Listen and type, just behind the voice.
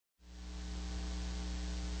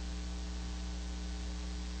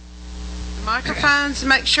Microphones,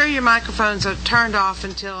 make sure your microphones are turned off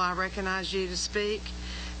until I recognize you to speak.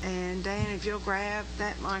 And Dan, if you'll grab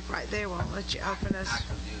that mic right there, we'll let you open us.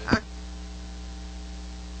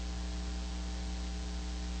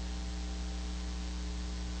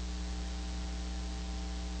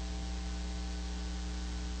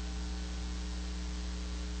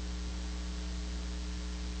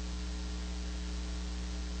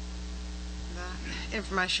 The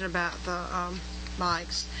information about the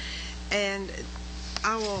mics. And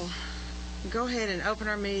I will go ahead and open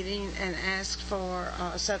our meeting and ask for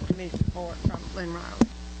a subcommittee report from Lynn Riley.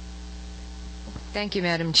 Thank you,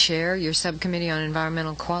 Madam Chair. Your Subcommittee on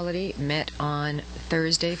Environmental Quality met on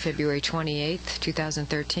Thursday, February 28th,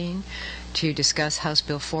 2013, to discuss House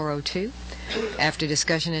Bill 402. After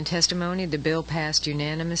discussion and testimony, the bill passed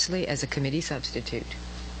unanimously as a committee substitute.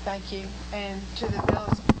 Thank you. And to the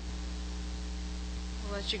bill,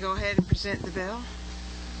 we'll let you go ahead and present the bill.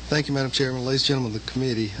 Thank you, Madam Chairman. Ladies and gentlemen of the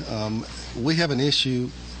committee, we have an issue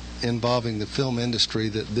involving the film industry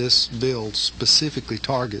that this bill specifically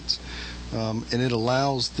targets, and it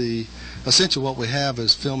allows essentially what we have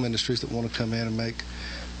is film industries that want to come in and make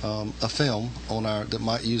a film on that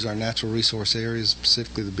might use our natural resource areas,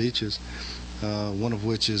 specifically the beaches, one of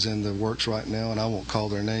which is in the works right now, and I won't call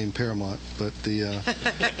their name Paramount, but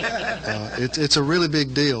it's a really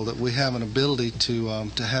big deal that we have an ability to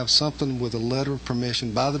have something with a letter of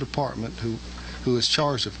permission by the department who is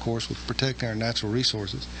charged, of course, with protecting our natural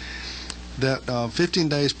resources, that 15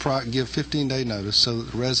 days prior, give 15-day notice so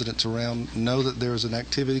that the residents around know that there is an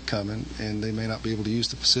activity coming and they may not be able to use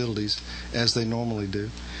the facilities as they normally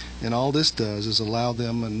do. And all this does is allow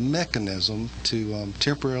them a mechanism to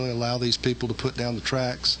temporarily allow these people to put down the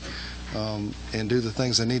tracks and do the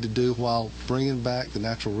things they need to do while bringing back the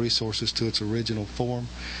natural resources to its original form.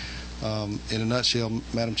 In a nutshell,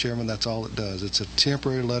 Madam Chairman, that's all it does. It's a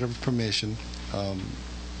temporary letter of permission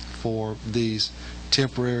for these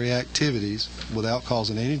temporary activities without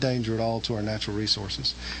causing any danger at all to our natural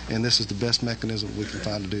resources. And this is the best mechanism we can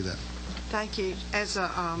find to do that. Thank you. As a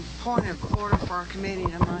point of order for our committee,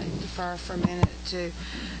 and I might defer for a minute to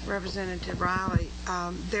Representative Riley,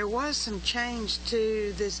 there was some change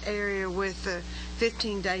to this area with the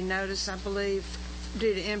 15-day notice, I believe,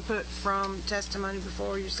 due to input from testimony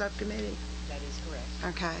before your subcommittee. That is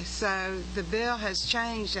correct. Okay, so the bill has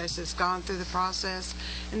changed as it's gone through the process,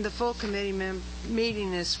 and the full committee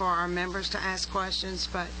meeting is for our members to ask questions,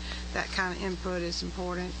 but that kind of input is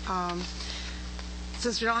important.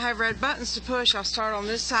 Since we don't have red buttons to push, I'll start on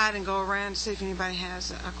this side and go around to see if anybody has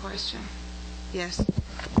a question. Yes.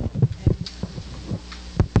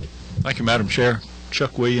 Thank you, Madam Chair.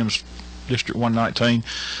 Chuck Williams, District 119.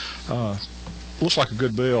 Looks like a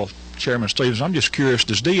good bill, Chairman Stevens. I'm just curious,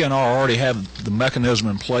 does DNR already have the mechanism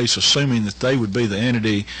in place, assuming that they would be the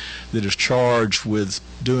entity that is charged with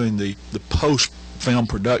doing the post-film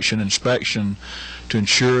production inspection to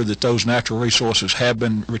ensure that those natural resources have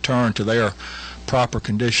been returned to their proper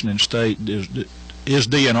condition and state? Is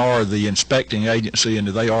DNR the inspecting agency, and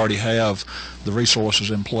do they already have the resources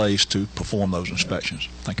in place to perform those inspections?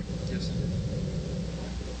 Thank you. Yes.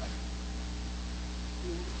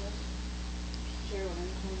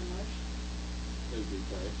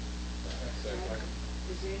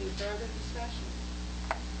 Is there any further discussion?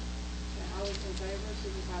 All those in favor,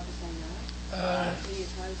 signify by saying aye. Any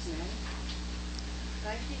opposed, nay.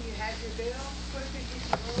 Thank you. You have your bill. Quickly get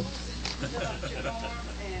your rules, fill out your form,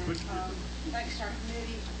 and thanks to our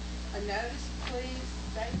committee. A notice, please.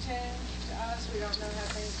 Date change to us. We don't know how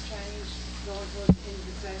things change going towards the end of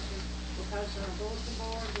the session. We'll post on our bulletin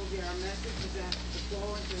board. We'll get our messages out to the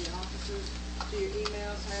floor, to the offices, to your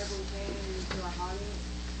emails, however we can, and to our audience.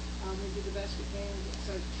 We do the best we can.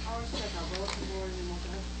 So always check our bulletin board, and then we'll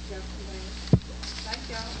go from there. Thank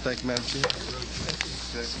y'all. Thank you, Madam Chair. Thank you.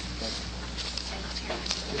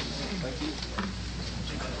 Thank you.